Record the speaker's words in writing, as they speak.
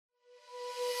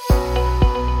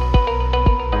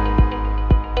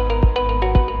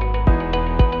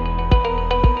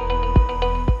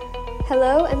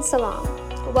and salam.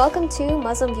 Welcome to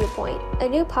Muslim Viewpoint, a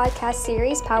new podcast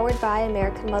series powered by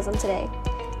American Muslim Today,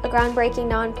 a groundbreaking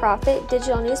nonprofit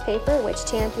digital newspaper which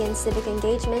champions civic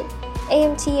engagement.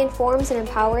 AMT informs and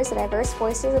empowers the diverse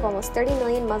voices of almost 30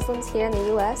 million Muslims here in the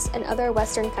U.S. and other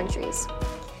Western countries.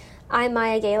 I'm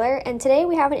Maya Gaylor, and today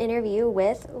we have an interview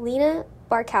with Lina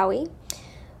Barkawi,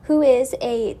 who is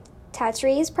a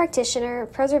Tatreez practitioner,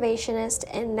 preservationist,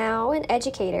 and now an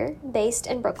educator based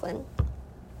in Brooklyn.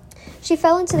 She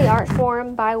fell into the art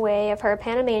form by way of her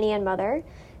Panamanian mother,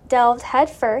 delved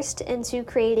headfirst into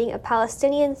creating a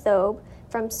Palestinian thobe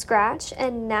from scratch,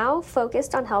 and now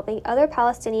focused on helping other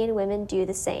Palestinian women do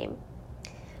the same.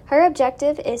 Her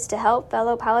objective is to help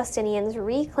fellow Palestinians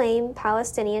reclaim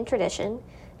Palestinian tradition,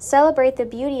 celebrate the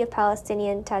beauty of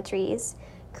Palestinian Tatreez,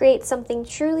 create something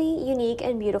truly unique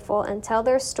and beautiful, and tell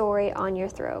their story on your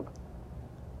thobe.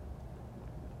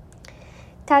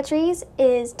 Tatreez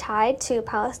is tied to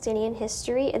Palestinian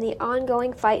history and the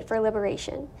ongoing fight for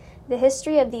liberation. The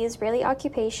history of the Israeli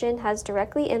occupation has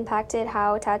directly impacted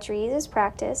how Tatreez is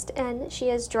practiced, and she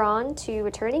is drawn to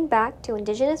returning back to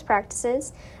indigenous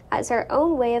practices as her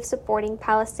own way of supporting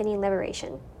Palestinian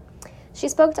liberation. She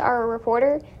spoke to our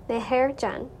reporter, Meher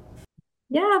Jan.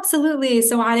 Yeah, absolutely.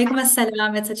 So, alaikum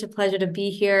assalam. It's such a pleasure to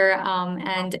be here.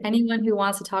 And anyone who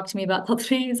wants to talk to me about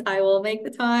Tatreez, I will make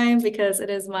the time because it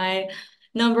is my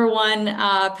number one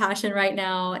passion right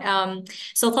now.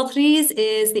 So Tatreez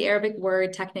is the Arabic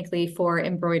word technically for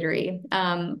embroidery.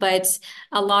 But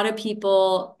a lot of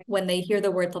people, when they hear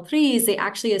the word Tatreez, they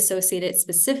actually associate it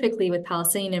specifically with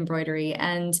Palestinian embroidery.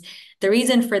 And the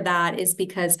reason for that is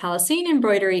because Palestinian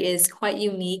embroidery is quite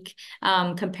unique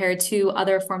compared to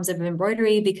other forms of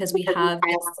embroidery because we have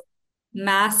this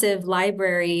massive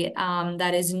library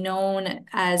that is known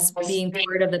as being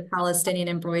part of the Palestinian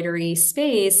embroidery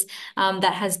space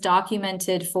that has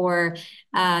documented for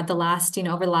the last,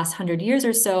 over the last 100 years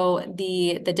or so,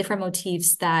 the different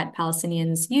motifs that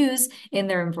Palestinians use in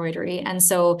their embroidery. And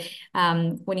so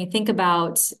when you think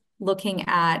about looking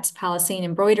at Palestinian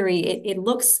embroidery, it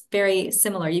looks very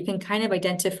similar. You can kind of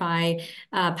identify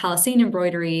Palestinian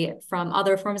embroidery from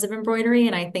other forms of embroidery.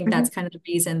 And I think that's kind of the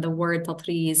reason the word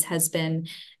Tatreez has been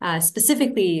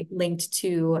specifically linked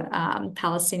to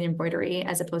Palestinian embroidery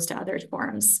as opposed to other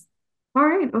forms. All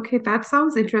right. Okay. That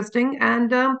sounds interesting.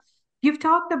 And you've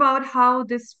talked about how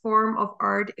this form of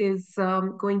art is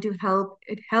going to help.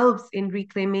 It helps in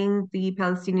reclaiming the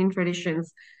Palestinian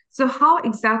traditions. So, how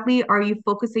exactly are you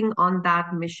focusing on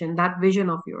that mission, that vision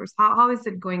of yours? How is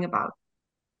it going about?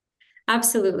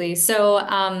 Absolutely. So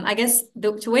I guess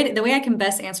the way I can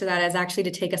best answer that is actually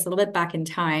to take us a little bit back in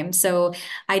time. So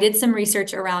I did some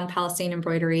research around Palestinian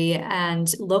embroidery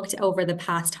and looked over the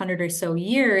past 100 or so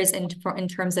years in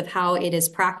terms of how it is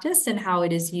practiced and how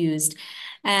it is used.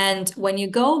 And when you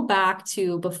go back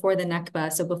to before the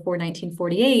Nakba, so before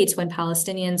 1948, when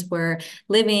Palestinians were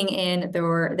living in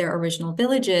their original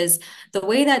villages, the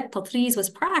way that Tatreez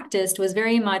was practiced was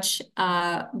very much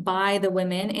by the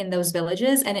women in those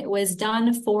villages, and it was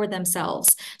done for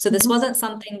themselves. So this wasn't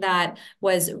something that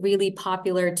was really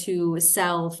popular to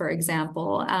sell, for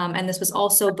example. And this was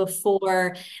also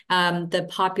before the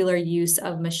popular use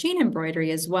of machine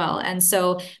embroidery as well. And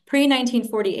so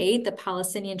pre-1948, the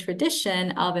Palestinian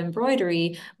tradition of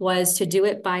embroidery was to do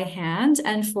it by hand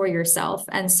and for yourself.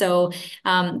 And so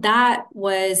that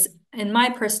was, in my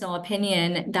personal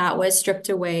opinion, that was stripped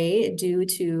away due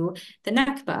to the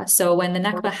Nakba. So when the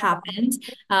Nakba happened,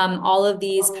 all of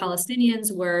these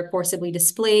Palestinians were forcibly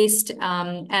displaced,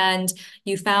 and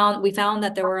we found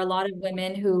that there were a lot of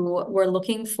women who were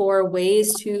looking for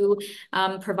ways to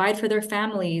provide for their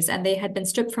families, and they had been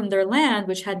stripped from their land,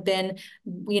 which had been,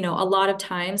 a lot of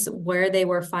times where they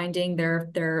were finding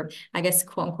their I guess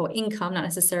quote unquote income, not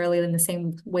necessarily in the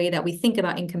same way that we think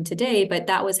about income today, but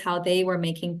that was how they were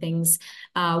making things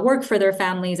work for their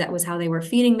families. That was how they were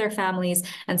feeding their families.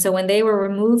 And so when they were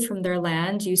removed from their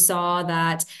land, you saw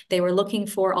that they were looking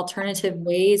for alternative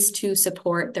ways to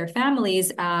support their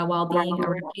families while being a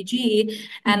refugee.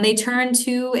 And they turned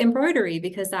to embroidery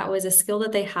because that was a skill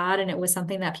that they had, and it was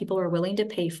something that people were willing to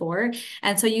pay for.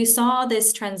 And so you saw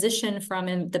this transition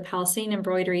from the Palestinian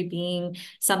embroidery being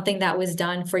something that was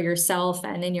done for yourself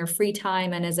and in your free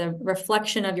time and as a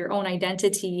reflection of your own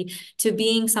identity to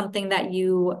being something that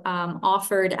you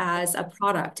offered as a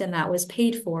product, and that was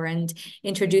paid for and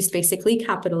introduced basically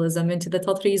capitalism into the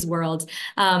Tatreez world.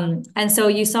 And so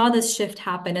you saw this shift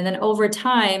happen. And then over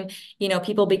time,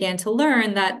 people began to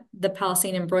learn that the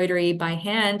Palestinian embroidery by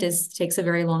hand takes a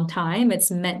very long time.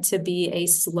 It's meant to be a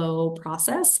slow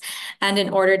process. And in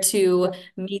order to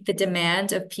meet the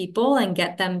demand of people and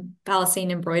get them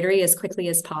Palestinian embroidery as quickly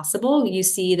as possible, you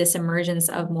see this emergence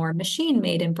of more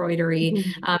machine-made embroidery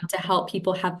to help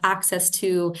people have access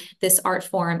to this art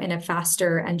form in a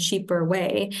faster and cheaper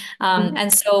way.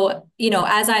 And so,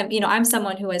 as I'm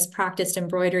someone who has practiced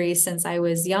embroidery since I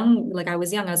was young. I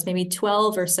was maybe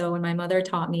 12 or so when my mother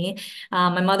taught me.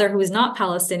 My mother, who was not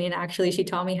Palestinian, actually, she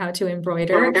taught me how to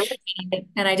embroider.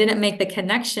 And I didn't make the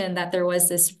connection that there was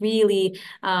this really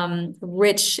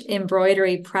rich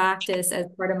embroidery practice as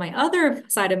part of my other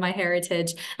side of my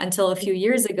heritage until a few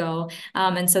years ago.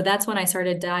 And so that's when I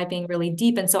started diving really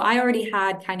deep. And so I already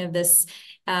had kind of this,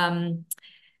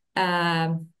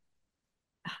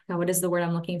 what is the word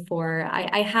I'm looking for?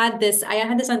 I had this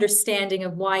understanding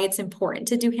of why it's important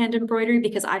to do hand embroidery,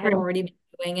 because I had already been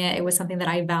doing it. It was something that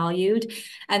I valued.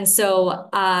 And so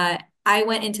I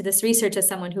went into this research as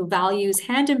someone who values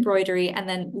hand embroidery, and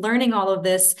then learning all of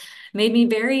this made me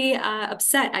very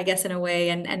upset, I guess, in a way,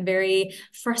 and very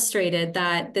frustrated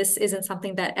that this isn't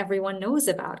something that everyone knows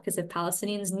about. Because if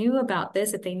Palestinians knew about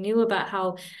this, if they knew about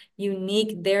how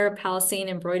unique their Palestinian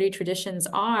embroidery traditions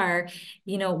are,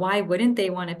 why wouldn't they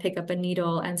want to pick up a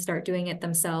needle and start doing it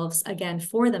themselves, again,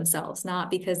 for themselves,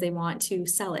 not because they want to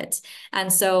sell it?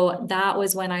 And so that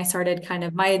was when I started kind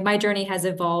of, my journey has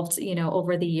evolved,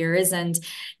 over the years. And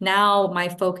now my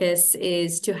focus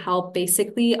is to help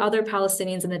basically other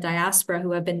Palestinians in the diaspora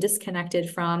who have been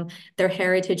disconnected from their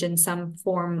heritage in some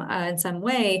form, in some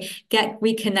way, get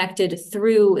reconnected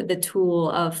through the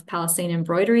tool of Palestinian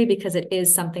embroidery, because it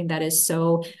is something that is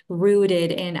so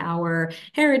rooted in our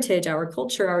heritage, our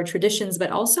culture, our traditions, but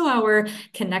also our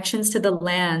connections to the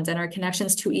land and our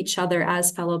connections to each other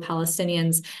as fellow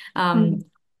Palestinians.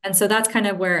 And so that's kind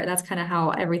of how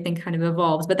everything kind of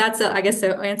evolves. But that's, I guess,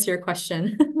 to answer your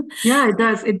question. Yeah, it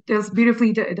does. It does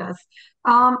beautifully. It does.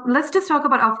 Let's just talk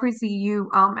about, obviously,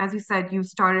 as you said, you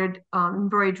started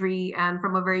embroidery and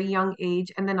from a very young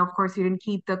age, and then of course you didn't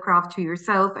keep the craft to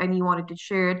yourself, and you wanted to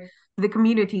share it with the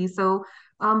community. So,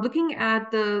 looking at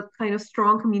the kind of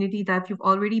strong community that you've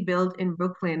already built in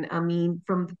Brooklyn, I mean,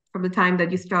 from the time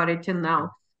that you started till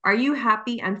now, are you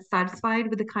happy and satisfied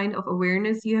with the kind of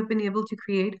awareness you have been able to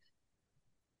create?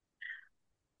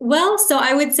 Well, so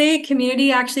I would say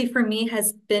community actually for me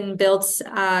has been built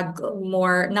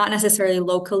more, not necessarily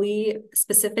locally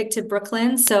specific to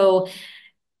Brooklyn. So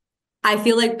I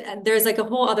feel like there's like a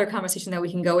whole other conversation that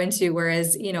we can go into,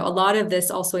 whereas, a lot of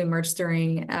this also emerged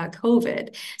during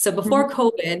COVID. So before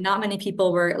COVID, not many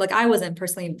people were, like, I wasn't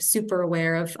personally super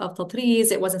aware of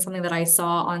Tatreez. It wasn't something that I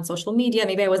saw on social media.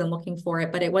 Maybe I wasn't looking for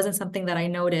it, but it wasn't something that I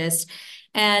noticed.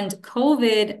 And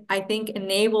COVID, I think,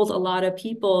 enabled a lot of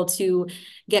people to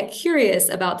get curious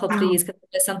about Tatreez, because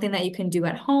it's something that you can do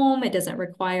at home. It doesn't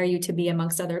require you to be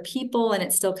amongst other people, and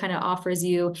it still kind of offers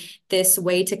you this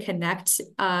way to connect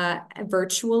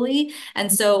virtually. And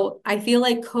so I feel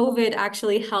like COVID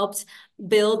actually helped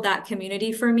build that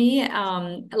community for me,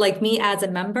 like me as a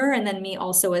member, and then me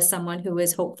also as someone who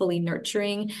is hopefully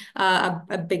nurturing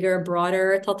a bigger,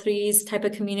 broader Tatreez type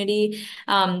of community.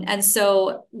 And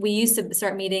so we used to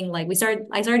start meeting,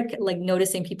 I started like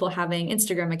noticing people having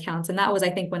Instagram accounts. And that was, I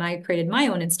think, when I created my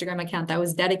own Instagram account that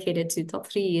was dedicated to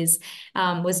Tatreez,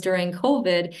 was during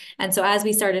COVID. And so as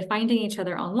we started finding each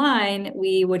other online,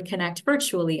 we would connect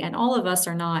virtually, and all of us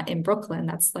are not in Brooklyn.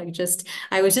 That's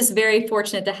I was just very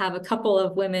fortunate to have a couple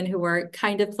of women who were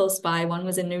kind of close by. One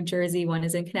was in New Jersey, one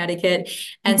is in Connecticut.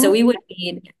 And so we would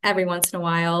meet every once in a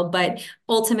while, but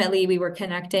ultimately we were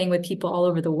connecting with people all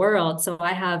over the world. So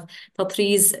I have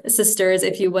Tatreez sisters,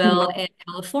 if you will, in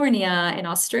California, in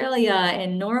Australia,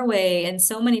 in Norway, and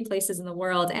so many places in the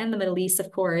world, and the Middle East,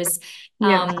 of course.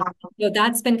 So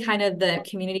that's been kind of the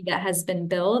community that has been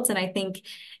built. And I think,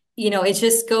 it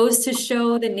just goes to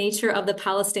show the nature of the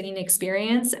Palestinian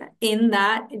experience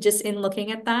just in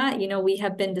looking at that. We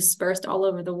have been dispersed all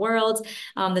over the world.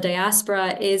 The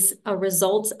diaspora is a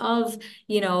result of,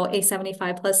 a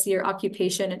 75 plus year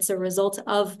occupation. It's a result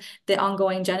of the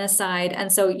ongoing genocide.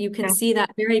 And so you can see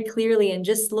that very clearly in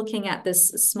just looking at this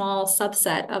small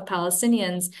subset of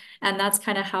Palestinians. And that's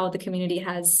kind of how the community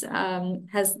that's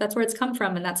where it's come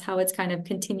from. And that's how it's kind of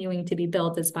continuing to be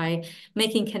built, is by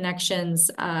making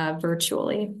connections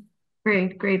virtually.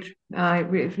 Great, great. I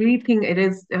really think it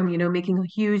is, making a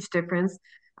huge difference.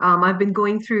 I've been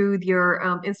going through your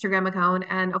Instagram account,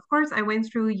 and of course, I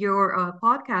went through your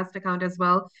podcast account as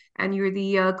well. And you're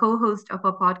the co-host of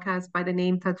a podcast by the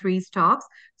name Tatreez Talks.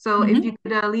 So, if you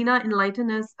could, Lina,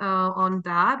 enlighten us on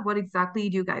that, what exactly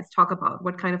do you guys talk about?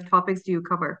 What kind of topics do you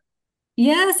cover?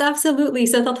 Yes, absolutely.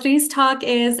 So Tatreez Talk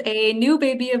is a new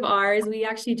baby of ours. We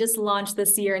actually just launched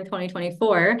this year in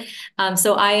 2024.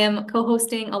 So I am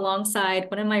co-hosting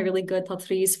alongside one of my really good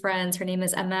Tatreez friends. Her name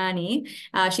is Amani.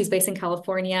 She's based in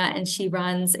California and she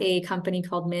runs a company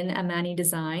called Min Amani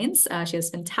Designs. She has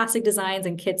fantastic designs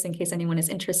and kits in case anyone is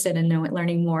interested in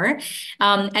learning more.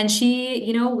 And she,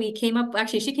 she came up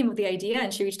with the idea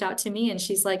and she reached out to me and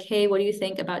she's like, hey, what do you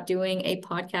think about doing a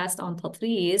podcast on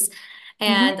Tatreez?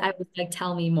 Mm-hmm. And I was like,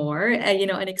 tell me more,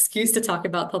 an excuse to talk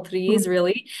about Tatreez,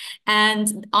 really.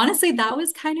 And honestly, that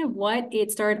was kind of what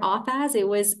it started off as. It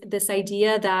was this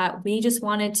idea that we just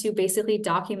wanted to basically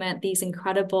document these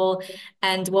incredible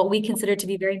and what we consider to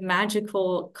be very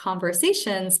magical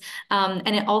conversations.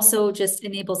 And it also just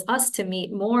enables us to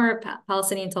meet more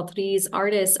Palestinian Tatreez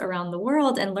artists around the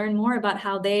world and learn more about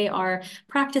how they are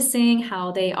practicing,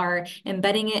 how they are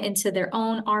embedding it into their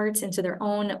own art, into their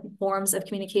own forms of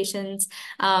communications.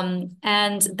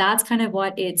 And that's kind of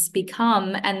what it's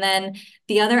become. And then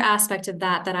the other aspect of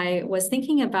that I was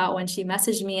thinking about when she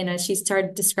messaged me and as she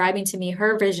started describing to me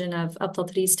her vision of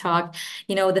Tatreez Talk,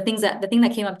 the thing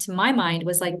that came up to my mind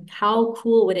was like, how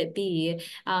cool would it be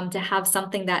to have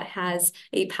something that has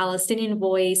a Palestinian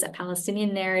voice, a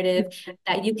Palestinian narrative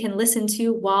that you can listen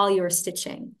to while you're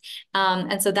stitching.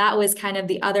 And so that was kind of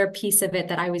the other piece of it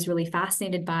that I was really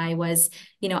fascinated by was,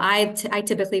 I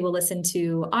typically will listen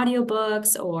to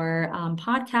audiobooks or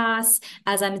podcasts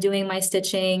as I'm doing my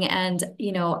stitching. And,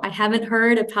 I haven't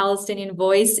heard a Palestinian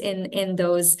voice in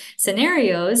those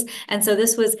scenarios. And so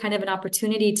this was kind of an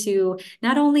opportunity to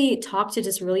not only talk to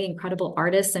just really incredible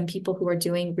artists and people who are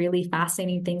doing really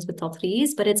fascinating things with Tatreez,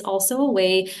 but it's also a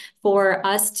way for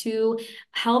us to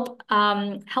help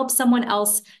someone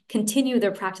else continue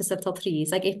their practice of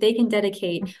Tatreez. Like if they can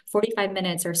dedicate 45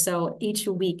 minutes or so each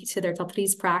week to their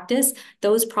Tatreez practice,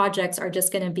 those projects are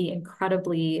just going to be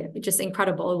just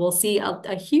incredible. We'll see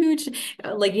a huge,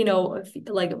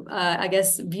 I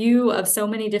guess, view of so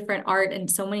many different art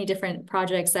and so many different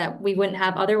projects that we wouldn't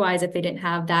have otherwise if they didn't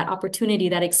have that opportunity,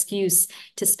 that excuse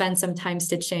to spend some time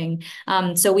stitching.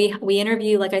 So we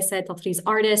interview, like I said, Tatreez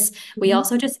artists. We Mm-hmm.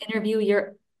 also just interview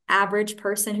your average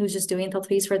person who's just doing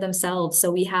Tatreez for themselves. So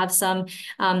we have some,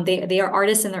 they are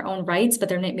artists in their own rights, but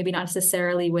they're maybe not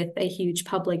necessarily with a huge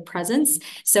public presence.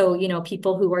 So,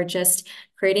 people who are just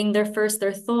creating their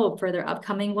thobe for their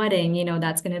upcoming wedding,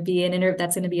 that's going to be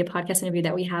that's going to be a podcast interview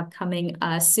that we have coming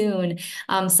soon.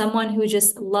 Someone who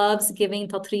just loves giving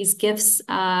Tatreez gifts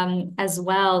as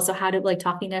well. So how to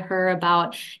talking to her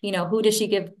about, who does she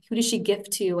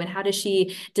gift to and how does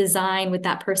she design with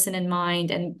that person in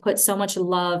mind and put so much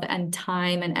love and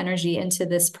time and energy into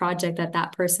this project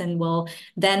that person will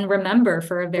then remember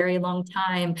for a very long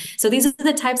time. So these are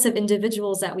the types of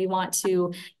individuals that we want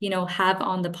to, have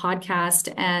on the podcast.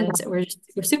 And we're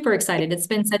super excited. It's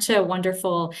been such a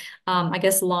wonderful, I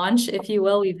guess, launch, if you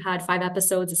will. We've had 5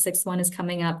 episodes. The 6th one is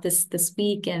coming up this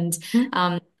week. And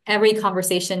every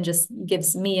conversation just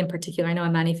gives me in particular, I know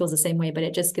Amani feels the same way, but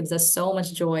it just gives us so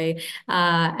much joy.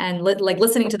 And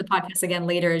listening to the podcast again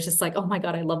later is just like, oh my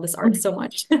God, I love this art so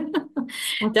much. That's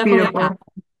Definitely. beautiful.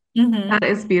 That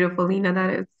is beautiful, Lina. That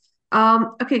is.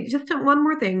 Okay, just one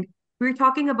more thing. We were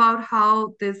talking about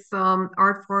how this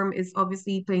art form is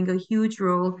obviously playing a huge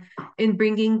role in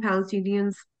bringing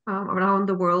Palestinians around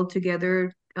the world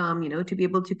together, to be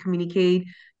able to communicate,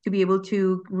 to be able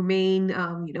to remain,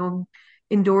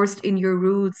 endorsed in your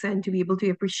roots and to be able to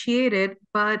appreciate it.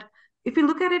 But if you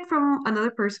look at it from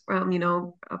another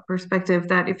perspective,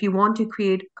 that if you want to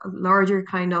create a larger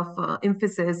kind of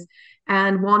emphasis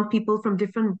and want people from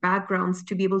different backgrounds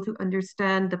to be able to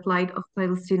understand the plight of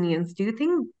Palestinians. Do you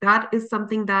think that is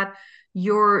something that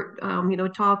your,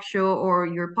 talk show or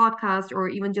your podcast or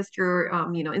even just your,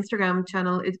 Instagram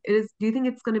channel, it is? Do you think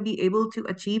it's going to be able to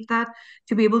achieve that,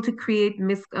 to be able to create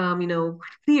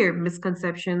clear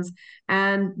misconceptions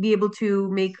and be able to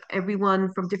make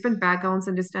everyone from different backgrounds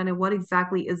understand what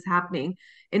exactly is happening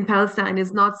in Palestine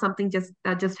is not something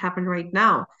just happened right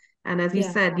now. And as you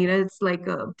Yeah. said, it's like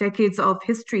decades of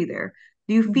history there.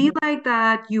 Do you feel Mhm. like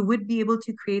that you would be able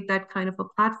to create that kind of a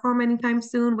platform anytime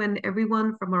soon when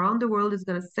everyone from around the world is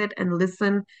going to sit and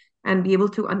listen and be able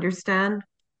to understand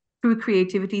through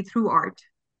creativity, through art?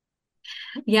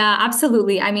 Yeah,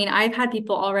 absolutely. I mean, I've had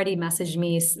people already message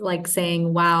me like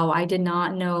saying, wow, I did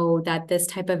not know that this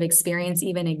type of experience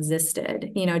even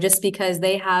existed, just because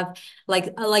they have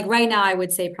like right now, I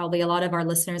would say probably a lot of our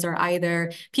listeners are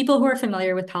either people who are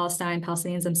familiar with Palestine,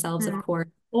 Palestinians themselves, of Mm, course,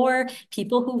 or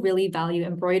people who really value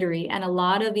embroidery. And a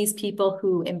lot of these people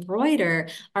who embroider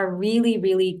are really,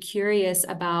 really curious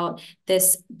about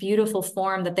this beautiful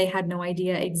form that they had no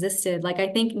idea existed. Like I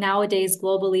think nowadays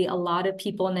globally, a lot of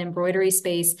people in the embroidery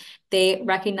space, they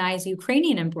recognize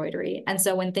Ukrainian embroidery. And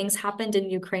so when things happened in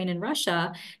Ukraine and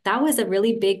Russia, that was a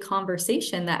really big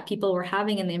conversation that people were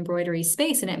having in the embroidery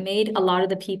space. And it made a lot of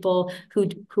the people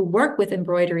who work with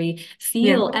embroidery yeah.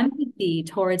 feel empathy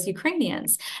towards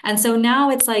Ukrainians. And so now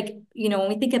it's like, when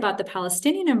we think about the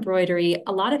Palestinian embroidery,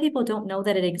 a lot of people don't know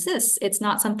that it exists. It's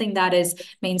not something that is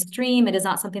mainstream. It is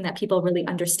not something that people really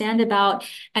understand about.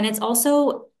 And it's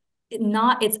also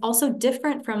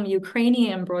different from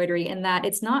Ukrainian embroidery in that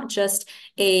it's not just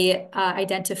a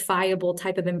identifiable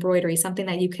type of embroidery, something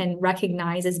that you can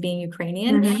recognize as being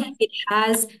Ukrainian. Hmm.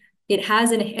 It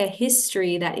has a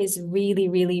history that is really,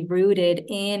 really rooted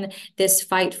in this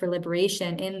fight for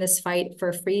liberation, in this fight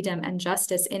for freedom and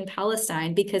justice in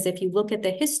Palestine. Because if you look at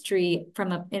the history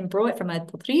from a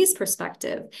Tatreez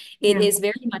perspective, it Yeah. is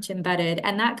very much embedded,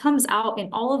 and that comes out in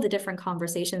all of the different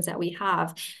conversations that we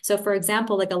have. So, for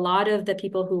example, like a lot of the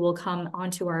people who will come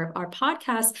onto our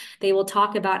podcast, they will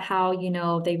talk about how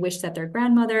they wish that their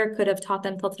grandmother could have taught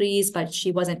them Tatreez, but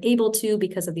she wasn't able to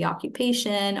because of the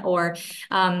occupation, or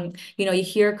you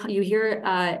hear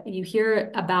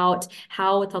about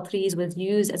how Tatreez was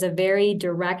used as a very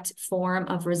direct form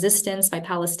of resistance by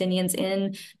Palestinians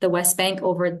in the West Bank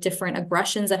over different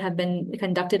aggressions that have been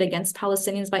conducted against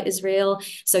Palestinians by Israel.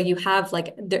 So you have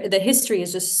like the history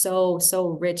is just so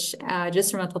rich,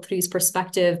 just from a Tatreez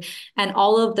perspective, and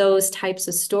all of those types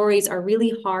of stories are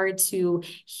really hard to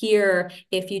hear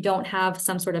if you don't have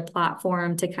some sort of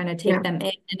platform to kind of Yeah. take them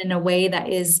in a way that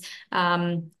is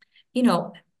you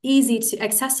know, easy to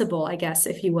accessible, I guess,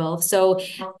 if you will. So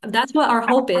that's what our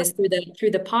hope is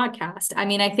through the podcast. I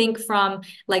mean, I think from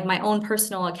like my own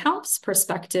personal accounts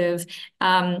perspective,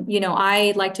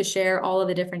 I like to share all of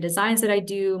the different designs that I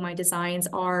do. My designs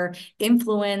are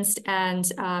influenced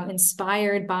and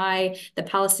inspired by the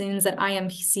Palestinians that I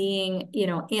am seeing,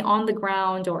 on the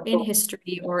ground or in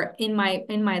history or in my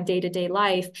day-to-day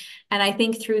life. And I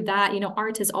think through that,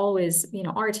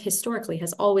 art historically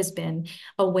has always been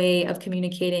a way of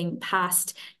communicating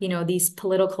past, these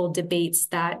political debates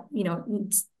that,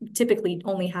 typically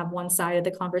only have one side of the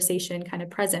conversation kind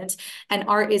of present. And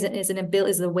art is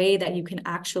a way that you can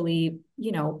actually,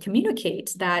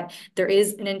 communicate that there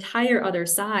is an entire other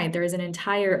side. There is an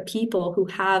entire people who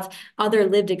have other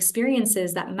lived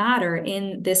experiences that matter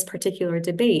in this particular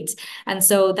debate. And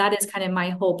so that is kind of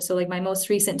my hope. So like my most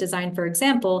recent design, for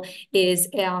example, is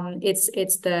it's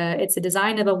a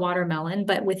design of a watermelon,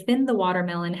 but within the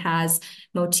watermelon has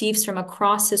motifs from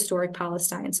across historic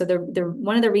Palestine. So the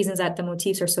one of the reasons that the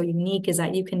motifs are so unique is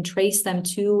that you can trace them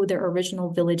to their original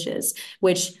villages,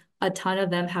 which a ton of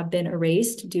them have been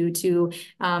erased due to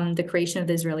the creation of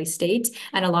the Israeli state.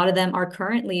 And a lot of them are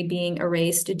currently being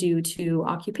erased due to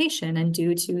occupation and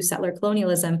due to settler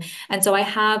colonialism. And so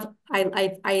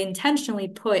I intentionally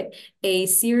put a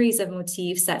series of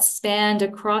motifs that spanned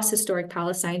across historic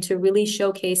Palestine to really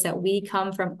showcase that we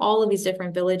come from all of these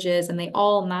different villages and they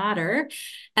all matter.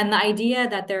 And the idea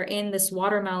that they're in this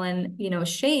watermelon,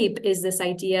 shape is this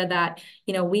idea that,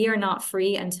 we are not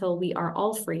free until we are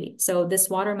all free. So this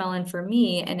watermelon for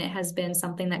me, and it has been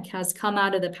something that has come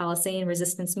out of the Palestinian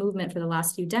resistance movement for the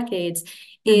last few decades,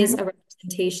 is Hmm. a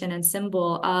representation and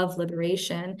symbol of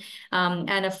liberation,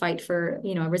 and a fight for,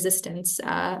 resistance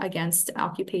against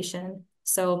occupation.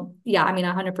 So yeah, I mean,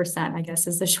 100%, I guess,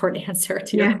 is the short answer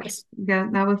to your Yeah. question. Yeah,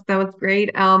 that was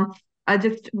great. I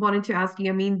just wanted to ask you,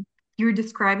 I mean, you're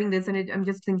describing this and I'm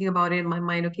just thinking about it in my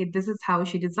mind. Okay, this is how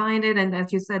she designed it. And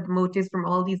as you said, motifs from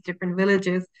all these different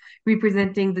villages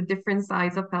representing the different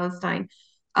sides of Palestine.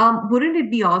 Wouldn't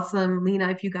it be awesome, Lina,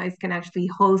 if you guys can actually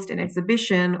host an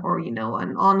exhibition or,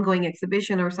 an ongoing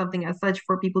exhibition or something as such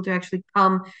for people to actually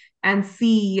come and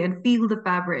see and feel the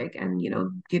fabric and,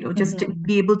 just to Mhm.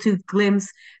 be able to glimpse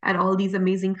at all these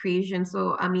amazing creations.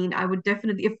 So, I mean, I would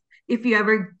definitely, if you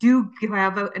ever do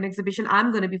have an exhibition,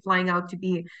 I'm going to be flying out to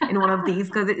be in one of these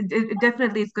because it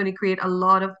definitely is going to create a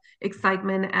lot of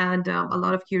excitement and a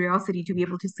lot of curiosity to be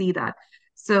able to see that.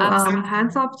 So,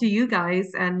 hands Absolutely. off to you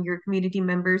guys and your community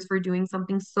members for doing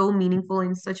something so meaningful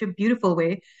in such a beautiful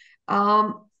way.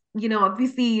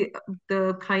 Obviously,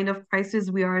 the kind of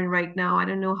crisis we are in right now, I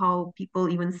don't know how people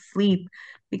even sleep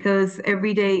because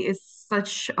every day is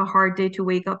such a hard day to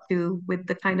wake up to with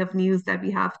the kind of news that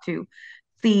we have to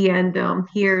see and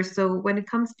hear. So when it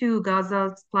comes to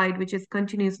Gaza's plight, which is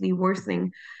continuously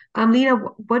worsening, Lina,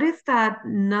 what is that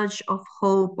nudge of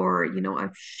hope or,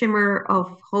 a shimmer of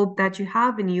hope that you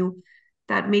have in you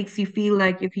that makes you feel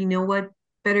like, if you know what,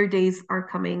 better days are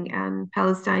coming and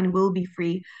Palestine will be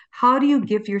free? How do you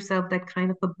give yourself that kind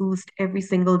of a boost every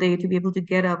single day to be able to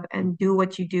get up and do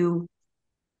what you do?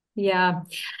 Yeah.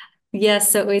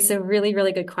 Yes, so it's a really,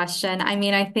 really good question. I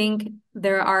mean, I think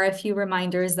there are a few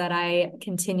reminders that I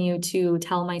continue to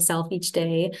tell myself each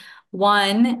day.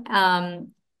 One,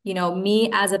 me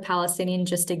as a Palestinian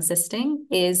just existing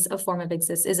is a form of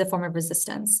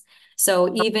resistance.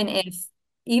 So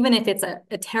even if it's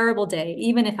a terrible day,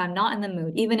 even if I'm not in the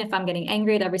mood, even if I'm getting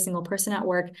angry at every single person at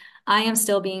work, I am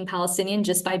still being Palestinian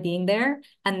just by being there.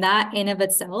 And that in of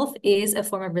itself is a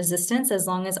form of resistance as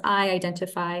long as I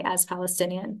identify as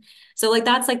Palestinian. So like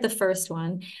that's like the first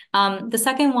one. The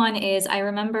second one is I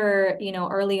remember,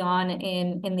 early on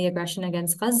in the aggression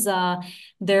against Gaza,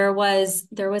 there was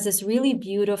this really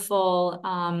beautiful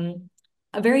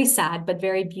a very sad but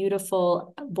very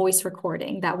beautiful voice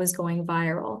recording that was going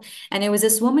viral. And it was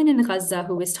this woman in Gaza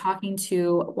who was talking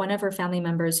to one of her family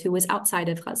members who was outside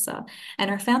of Gaza. And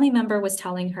her family member was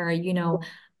telling her,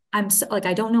 I'm so, like,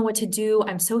 I don't know what to do.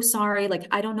 I'm so sorry. Like,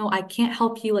 I don't know. I can't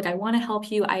help you. Like, I want to help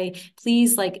you. I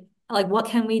please, like, what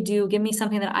can we do? Give me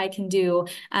something that I can do.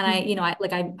 And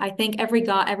I thank every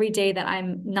day that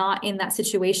I'm not in that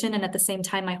situation. And at the same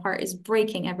time, my heart is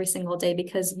breaking every single day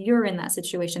because you're in that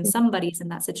situation. Somebody's in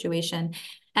that situation.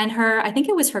 And I think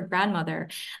it was her grandmother.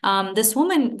 This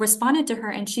woman responded to her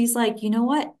and she's like, you know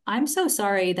what? I'm so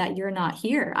sorry that you're not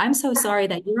here. I'm so sorry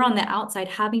that you're on the outside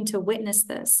having to witness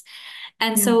this.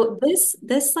 And Yeah. so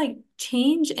this like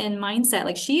change in mindset,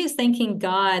 like she is thanking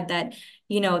God that,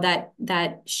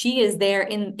 that she is there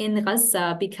in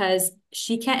Gaza because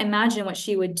she can't imagine what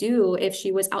she would do if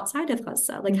she was outside of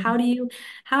Gaza. Like,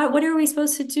 what are we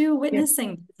supposed to do Yeah.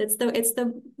 witnessing? It's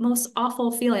the most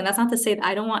awful feeling. That's not to say that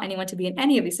I don't want anyone to be in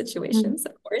any of these Mm. situations,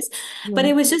 of course, but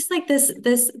Yeah. it was just like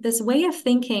this way of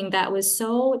thinking that was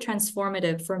so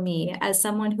transformative for me as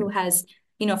someone who has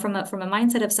from a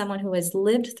mindset of someone who has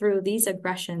lived through these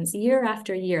aggressions year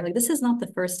after year. Like this is not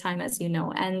the first time, as you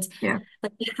know, and Yeah.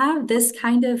 like to have this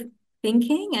kind of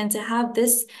thinking and to have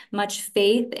this much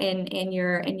faith in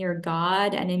your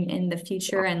God and in the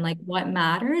future and like what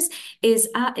matters is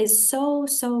so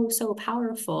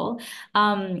powerful.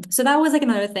 So that was like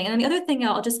another thing. And then the other thing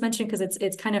I'll just mention because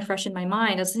it's kind of fresh in my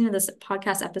mind. I was listening to this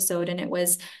podcast episode and it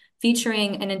was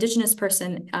featuring an indigenous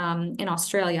person in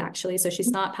Australia, actually. So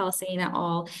she's not Palestinian at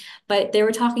all, but they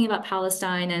were talking about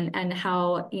Palestine and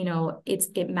how,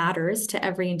 it matters to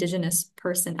every indigenous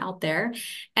person out there.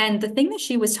 And the thing that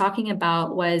she was talking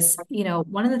about was,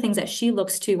 one of the things that she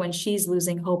looks to when she's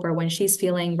losing hope or when she's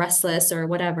feeling restless or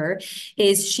whatever,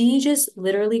 is she just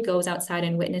literally goes outside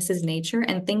and witnesses nature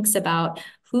and thinks about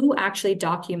who actually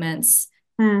documents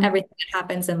Mm. everything that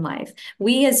happens in life.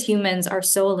 We as humans are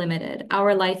so limited.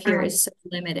 Our life here is so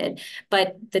limited,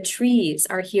 but the trees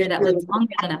are here that live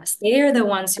longer than us. They are the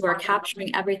ones who are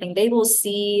capturing everything. They will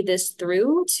see this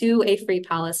through to a free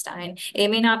Palestine. It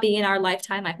may not be in our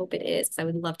lifetime. I hope it is, because I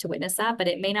would love to witness that, but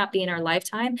it may not be in our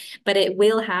lifetime, but it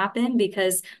will happen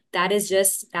because that is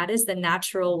the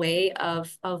natural way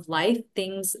of life.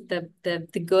 Things,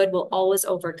 the good will always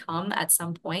overcome at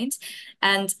some point.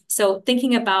 And so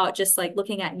thinking about just like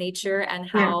looking at nature and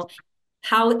Yeah.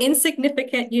 how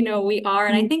insignificant, we are.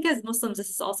 And I Mm. think as Muslims, this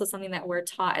is also something that we're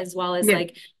taught as well as Yeah.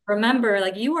 like, remember,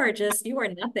 like you are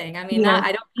nothing. I mean, Yeah.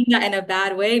 I don't mean that in a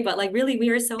bad way, but like really we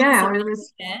are so Yeah. It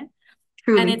was insignificant.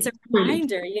 And truly, it's a truly.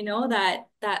 reminder,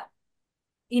 that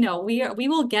we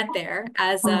will get there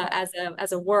as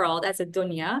Mm. a world, as a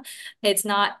dunya. It's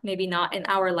not, maybe not in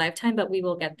our lifetime, but we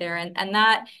will get there. And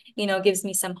that, gives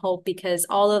me some hope because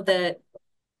all of the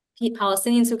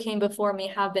Palestinians who came before me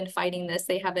have been fighting this.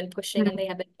 They have been pushing and Mm. they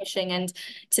have been pushing. And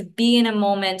to be in a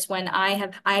moment when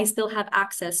I still have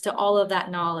access to all of that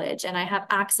knowledge and I have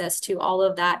access to all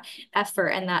of that effort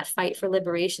and that fight for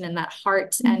liberation and that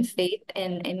heart and faith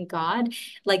in God,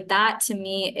 like that to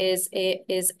me is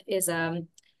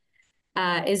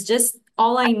just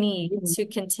all I need to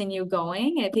continue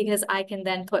going because I can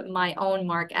then put my own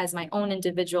mark as my own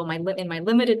individual, in my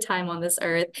limited time on this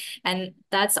earth. And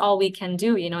that's all we can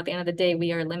do. At the end of the day,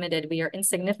 we are limited, we are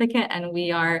insignificant, and we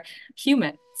are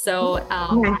human. So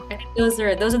Yeah. I think those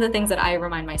are the things that I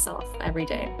remind myself every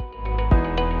day.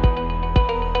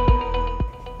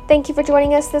 Thank you for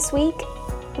joining us this week.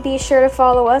 Be sure to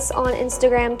follow us on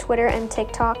Instagram, Twitter, and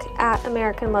TikTok at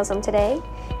American Muslim Today.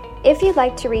 If you'd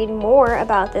like to read more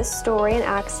about this story and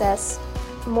access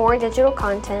more digital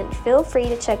content, feel free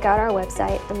to check out our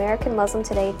website,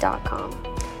 AmericanMuslimToday.com.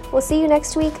 We'll see you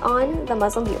next week on The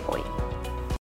Muslim Viewpoint.